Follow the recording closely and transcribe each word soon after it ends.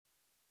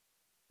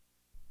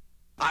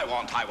I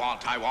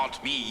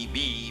want me,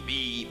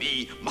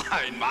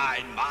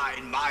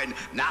 mine,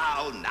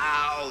 now.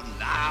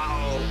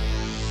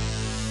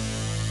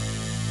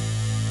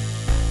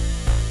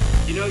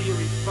 You know you're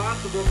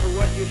responsible for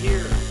what you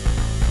hear.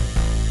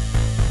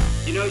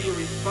 You know you're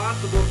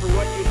responsible for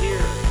what you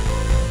hear.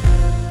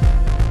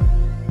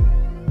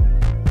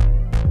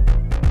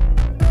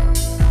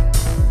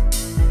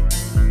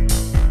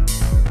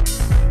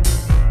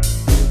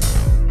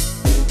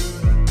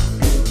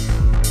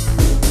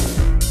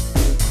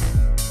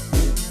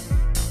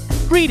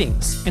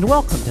 Greetings, and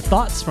welcome to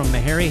Thoughts from the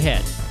Hairy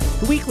Head,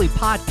 the weekly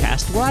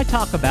podcast where I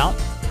talk about,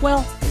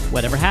 well,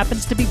 whatever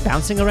happens to be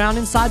bouncing around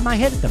inside my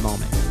head at the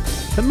moment,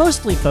 but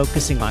mostly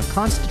focusing on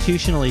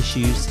constitutional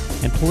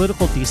issues and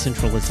political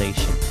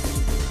decentralization.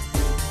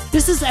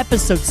 This is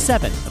episode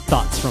 7 of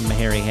Thoughts from the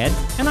Hairy Head,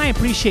 and I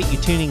appreciate you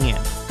tuning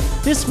in.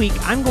 This week,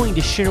 I'm going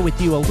to share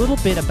with you a little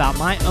bit about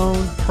my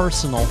own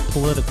personal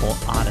political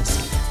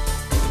odyssey.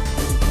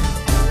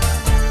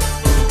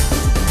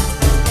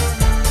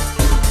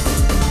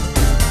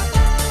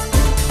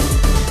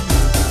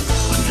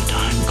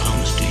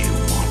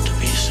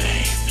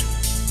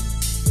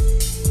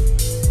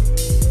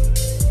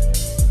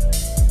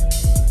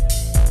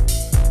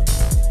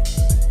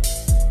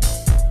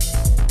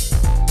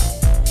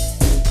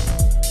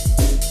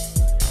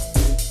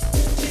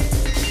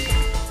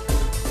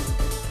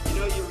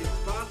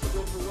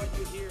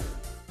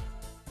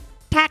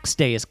 Tax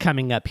Day is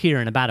coming up here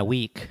in about a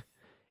week.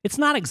 It's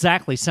not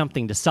exactly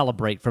something to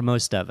celebrate for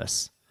most of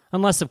us,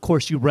 unless, of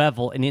course, you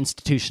revel in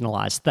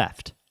institutionalized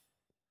theft.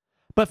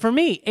 But for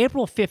me,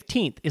 April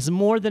 15th is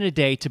more than a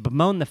day to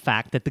bemoan the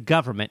fact that the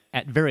government,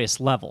 at various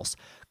levels,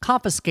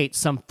 confiscates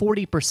some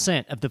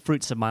 40% of the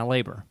fruits of my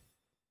labor.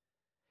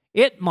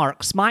 It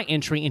marks my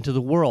entry into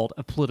the world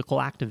of political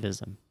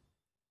activism.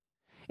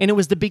 And it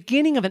was the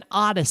beginning of an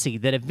odyssey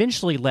that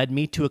eventually led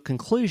me to a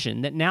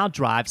conclusion that now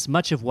drives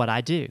much of what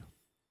I do.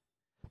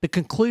 The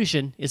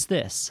conclusion is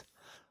this: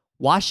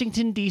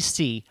 Washington,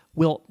 D.C.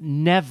 will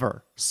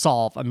never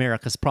solve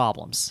America's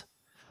problems.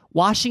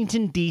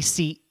 Washington,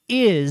 D.C.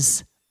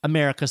 is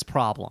America's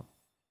problem.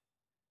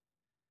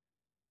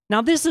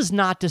 Now, this is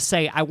not to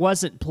say I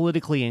wasn't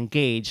politically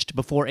engaged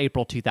before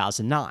April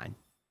 2009.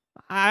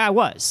 I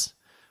was,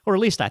 or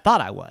at least I thought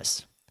I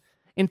was.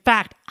 In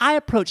fact, I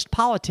approached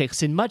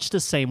politics in much the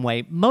same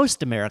way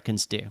most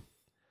Americans do.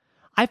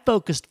 I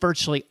focused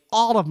virtually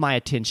all of my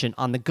attention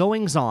on the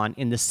goings-on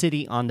in the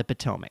city on the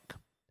Potomac.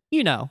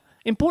 You know,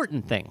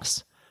 important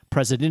things: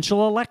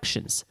 presidential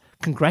elections,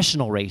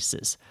 congressional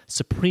races,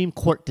 Supreme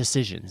Court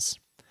decisions.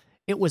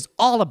 It was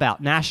all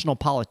about national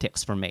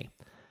politics for me.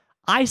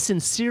 I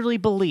sincerely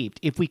believed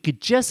if we could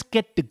just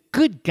get the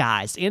good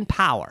guys in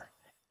power,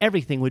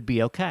 everything would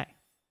be okay.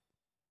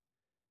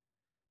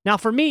 Now,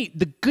 for me,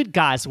 the good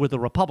guys were the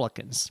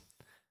Republicans.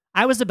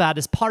 I was about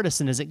as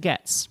partisan as it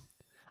gets.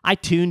 I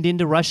tuned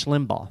into Rush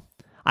Limbaugh.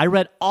 I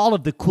read all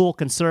of the cool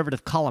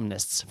conservative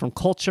columnists, from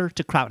Culture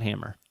to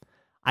Krauthammer.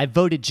 I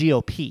voted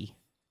GOP.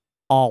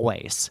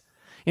 Always.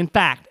 In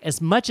fact, as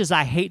much as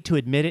I hate to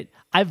admit it,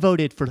 I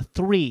voted for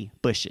 3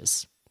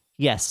 Bushes.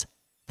 Yes,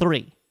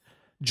 3.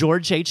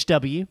 George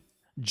H.W.,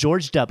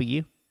 George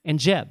W., and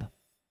Jeb.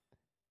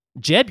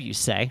 Jeb, you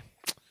say?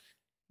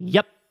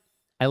 Yep.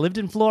 I lived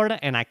in Florida,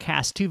 and I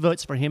cast 2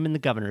 votes for him in the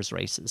governor's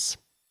races.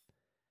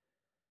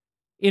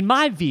 In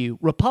my view,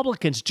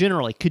 Republicans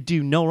generally could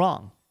do no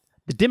wrong.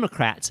 The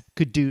Democrats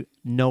could do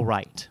no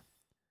right.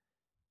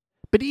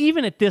 But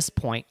even at this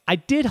point, I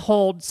did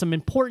hold some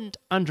important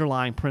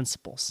underlying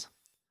principles,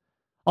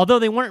 although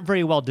they weren't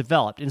very well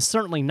developed and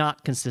certainly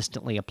not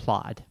consistently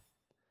applied.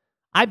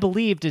 I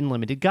believed in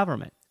limited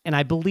government, and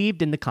I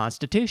believed in the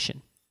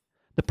Constitution.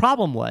 The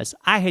problem was,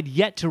 I had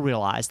yet to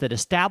realize that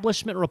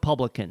establishment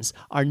Republicans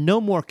are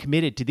no more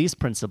committed to these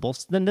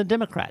principles than the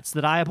Democrats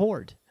that I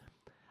abhorred.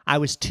 I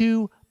was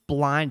too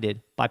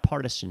blinded by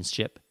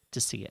partisanship to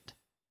see it.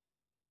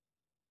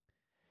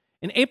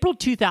 In April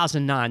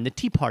 2009, the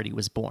Tea Party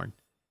was born,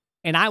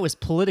 and I was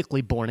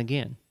politically born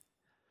again.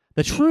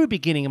 The true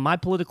beginning of my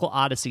political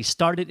odyssey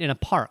started in a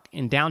park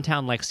in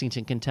downtown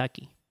Lexington,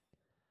 Kentucky.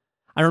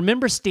 I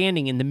remember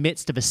standing in the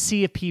midst of a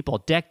sea of people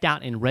decked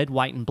out in red,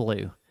 white, and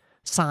blue,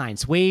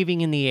 signs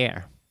waving in the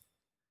air.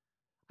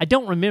 I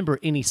don't remember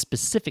any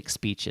specific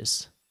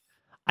speeches.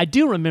 I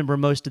do remember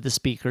most of the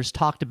speakers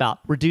talked about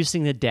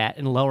reducing the debt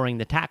and lowering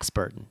the tax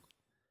burden.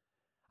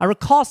 I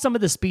recall some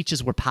of the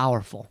speeches were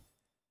powerful.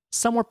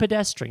 Some were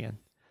pedestrian.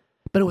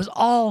 But it was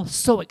all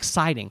so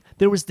exciting.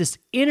 There was this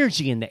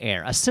energy in the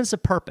air, a sense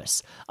of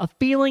purpose, a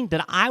feeling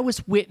that I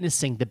was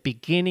witnessing the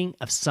beginning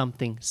of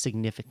something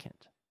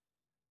significant.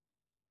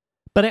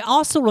 But I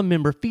also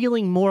remember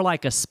feeling more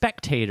like a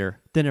spectator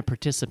than a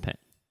participant.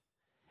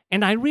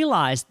 And I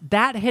realized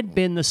that had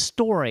been the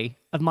story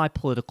of my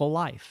political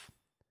life.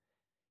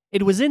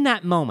 It was in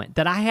that moment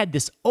that I had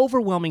this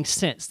overwhelming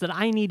sense that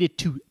I needed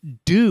to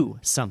do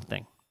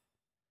something.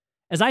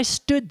 As I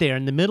stood there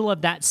in the middle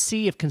of that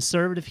sea of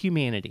conservative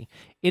humanity,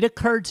 it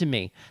occurred to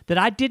me that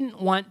I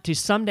didn't want to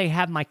someday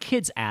have my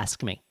kids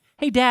ask me,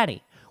 "Hey,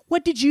 Daddy,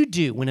 What did you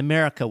do when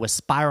America was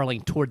spiraling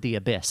toward the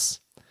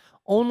abyss?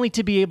 Only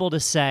to be able to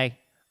say,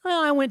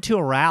 well, I went to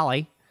a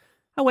rally,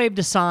 I waved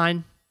a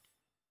sign,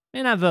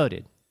 and I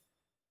voted.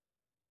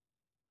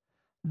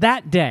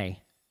 That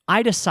day,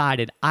 I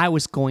decided I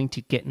was going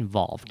to get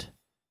involved.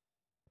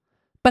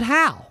 But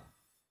how?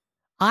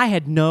 I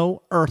had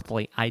no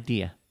earthly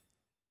idea.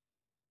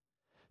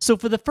 So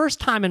for the first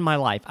time in my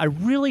life, I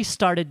really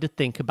started to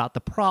think about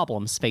the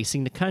problems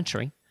facing the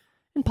country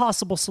and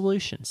possible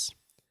solutions.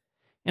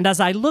 And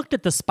as I looked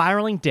at the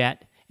spiraling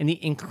debt and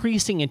the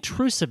increasing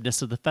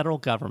intrusiveness of the federal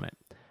government,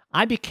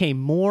 I became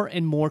more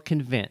and more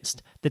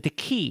convinced that the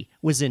key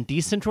was in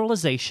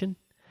decentralization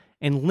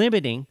and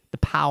limiting the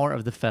power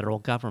of the federal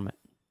government.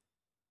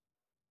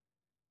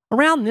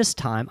 Around this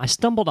time, I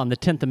stumbled on the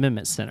 10th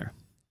Amendment Center.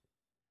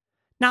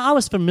 Now, I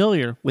was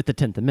familiar with the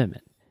 10th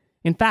Amendment.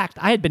 In fact,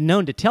 I had been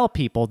known to tell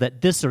people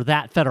that this or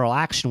that federal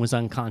action was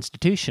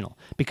unconstitutional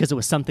because it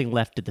was something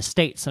left to the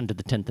states under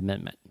the 10th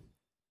Amendment.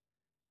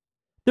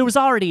 There was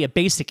already a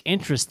basic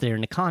interest there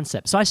in the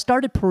concept, so I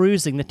started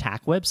perusing the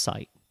TAC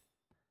website.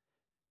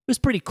 It was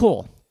pretty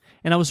cool,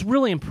 and I was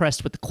really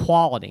impressed with the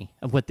quality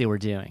of what they were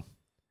doing.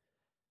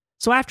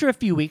 So after a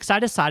few weeks, I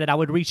decided I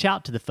would reach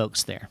out to the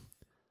folks there.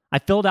 I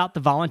filled out the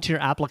volunteer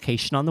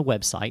application on the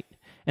website,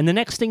 and the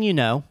next thing you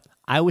know,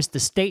 I was the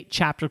state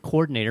chapter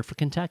coordinator for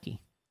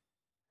Kentucky.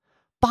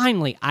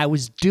 Finally, I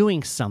was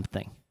doing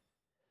something.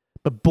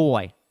 But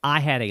boy, I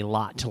had a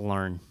lot to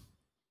learn.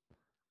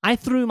 I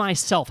threw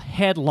myself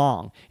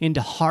headlong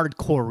into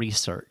hardcore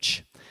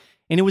research.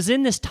 And it was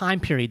in this time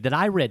period that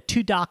I read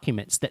 2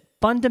 documents that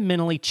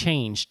fundamentally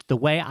changed the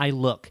way I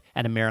look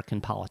at American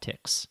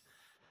politics: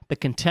 the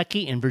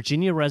Kentucky and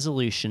Virginia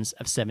Resolutions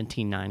of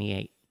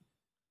 1798.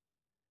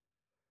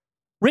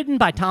 Written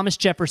by Thomas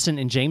Jefferson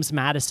and James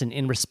Madison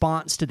in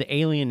response to the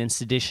Alien and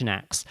Sedition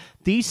Acts,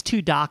 these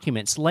 2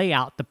 documents lay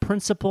out the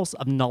principles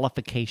of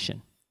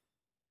nullification.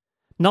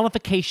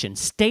 Nullification,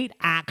 state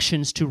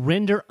actions to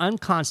render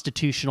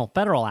unconstitutional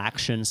federal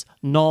actions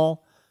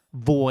null,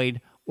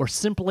 void, or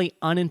simply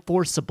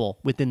unenforceable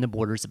within the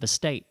borders of a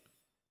state.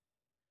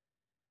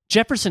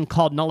 Jefferson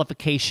called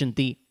nullification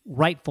the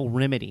rightful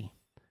remedy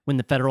when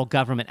the federal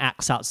government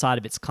acts outside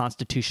of its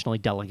constitutionally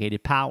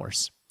delegated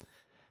powers.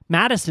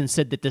 Madison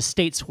said that the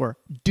states were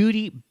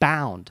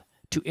duty-bound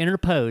to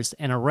interpose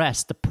and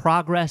arrest the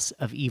progress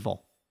of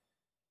evil.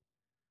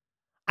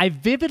 I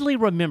vividly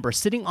remember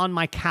sitting on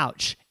my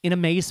couch in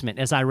amazement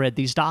as I read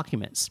these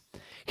documents.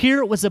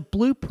 Here was a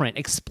blueprint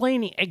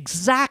explaining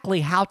exactly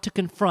how to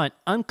confront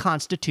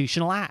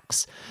unconstitutional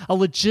acts, a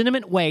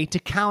legitimate way to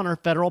counter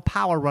federal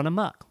power run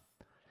amok.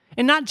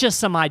 And not just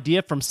some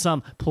idea from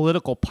some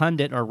political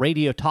pundit or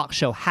radio talk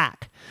show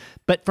hack,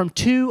 but from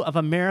 2 of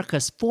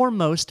America's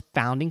foremost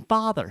founding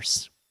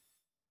fathers.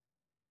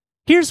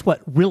 Here's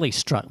what really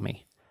struck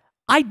me.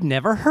 I'd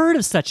never heard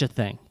of such a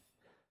thing.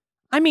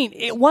 I mean,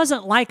 it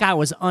wasn't like I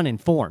was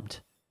uninformed.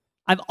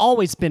 I've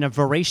always been a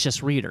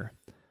voracious reader.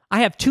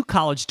 I have 2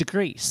 college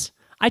degrees.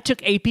 I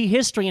took AP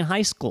History in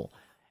high school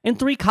and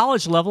 3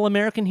 college-level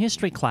American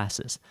history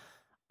classes.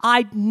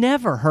 I'd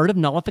never heard of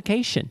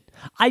nullification.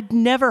 I'd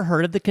never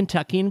heard of the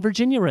Kentucky and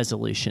Virginia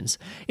resolutions.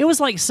 It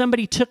was like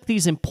somebody took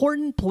these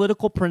important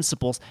political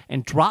principles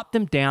and dropped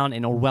them down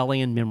an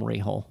Orwellian memory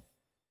hole.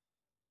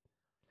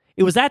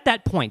 It was at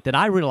that point that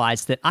I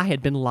realized that I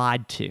had been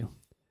lied to.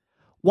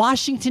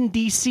 Washington,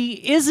 D.C.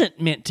 isn't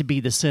meant to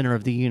be the center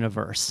of the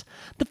universe.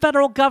 The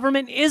federal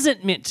government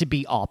isn't meant to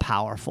be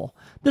all-powerful.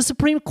 The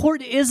Supreme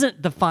Court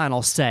isn't the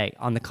final say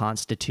on the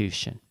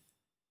Constitution.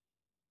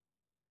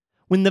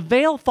 When the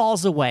veil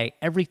falls away,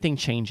 everything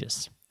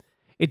changes.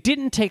 It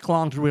didn't take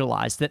long to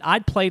realize that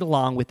I'd played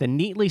along with a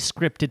neatly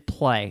scripted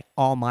play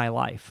all my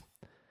life.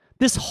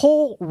 This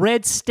whole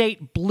red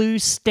state, blue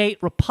state,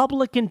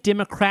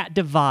 Republican-Democrat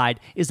divide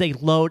is a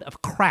load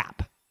of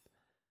crap.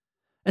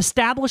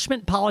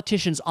 Establishment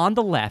politicians on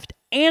the left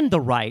and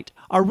the right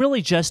are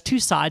really just 2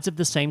 sides of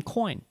the same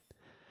coin.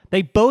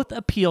 They both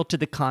appeal to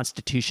the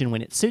Constitution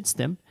when it suits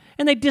them,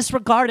 and they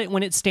disregard it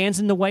when it stands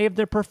in the way of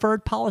their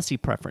preferred policy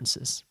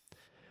preferences.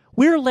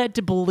 We're led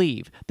to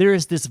believe there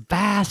is this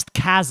vast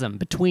chasm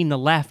between the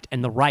left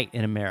and the right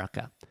in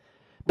America.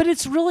 But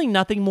it's really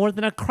nothing more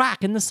than a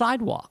crack in the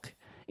sidewalk.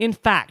 In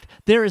fact,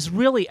 there is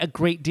really a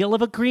great deal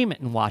of agreement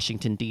in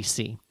Washington,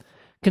 D.C.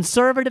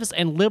 Conservatives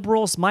and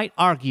liberals might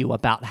argue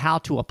about how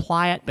to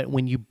apply it, but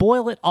when you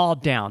boil it all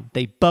down,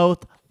 they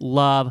both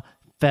love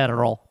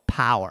federal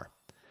power.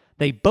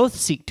 They both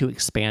seek to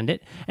expand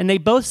it, and they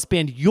both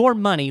spend your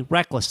money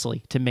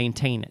recklessly to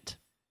maintain it.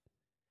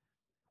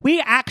 We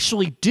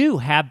actually do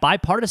have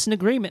bipartisan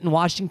agreement in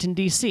Washington,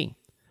 D.C.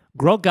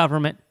 Grow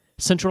government,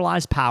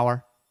 centralize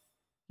power,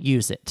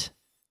 use it.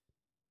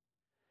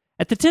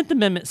 At the 10th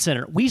Amendment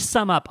Center, we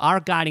sum up our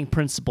guiding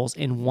principles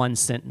in one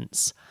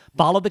sentence.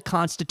 Follow the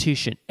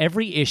Constitution,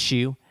 every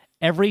issue,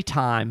 every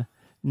time,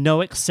 no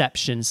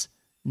exceptions,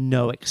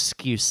 no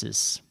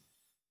excuses.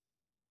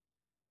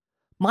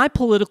 My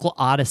political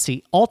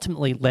odyssey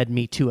ultimately led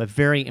me to a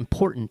very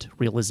important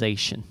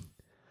realization.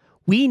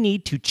 We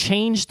need to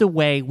change the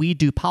way we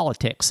do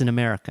politics in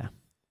America.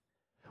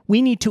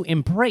 we need to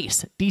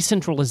embrace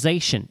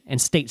decentralization and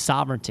state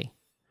sovereignty.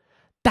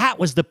 That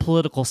was the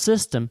political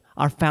system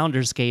our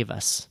founders gave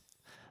us.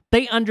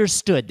 They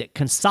understood that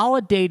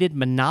consolidated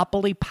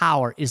monopoly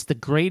power is the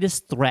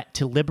greatest threat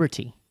to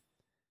liberty.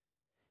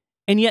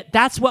 And yet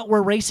that's what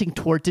we're racing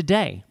toward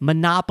today,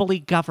 monopoly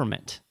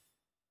government.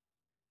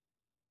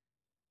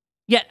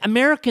 Yet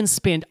Americans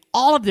spend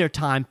all of their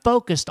time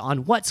focused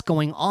on what's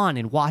going on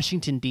in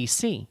Washington,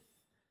 D.C.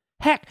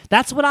 Heck,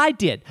 that's what I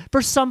did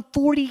for some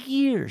 40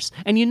 years.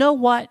 And you know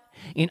what?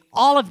 In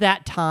all of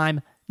that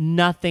time,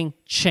 nothing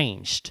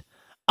changed,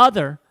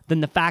 other than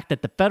the fact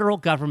that the federal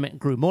government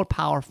grew more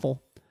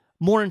powerful,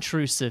 more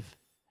intrusive,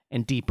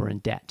 and deeper in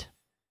debt.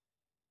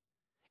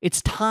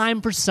 It's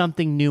time for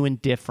something new and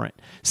different.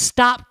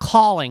 Stop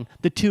calling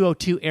the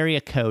 202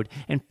 area code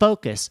and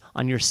focus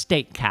on your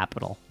state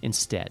capital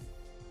instead.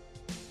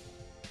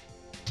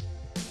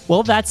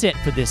 Well, that's it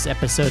for this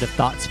episode of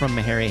Thoughts from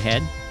Meharry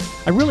Head.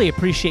 I really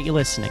appreciate you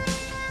listening.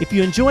 If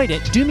you enjoyed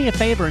it, do me a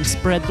favor and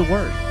spread the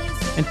word.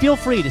 And feel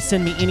free to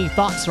send me any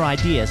thoughts or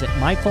ideas at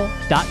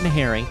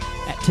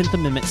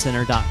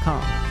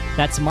michael.meharry@10thamendmentcenter.com.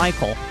 That's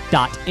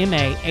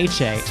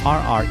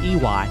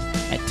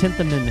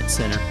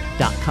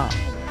michael.MAHARREY@10thamendmentcenter.com.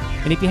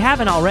 And if you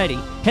haven't already,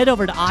 head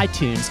over to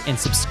iTunes and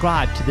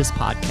subscribe to this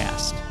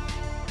podcast.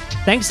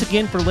 Thanks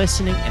again for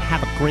listening, and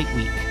have a great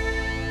week.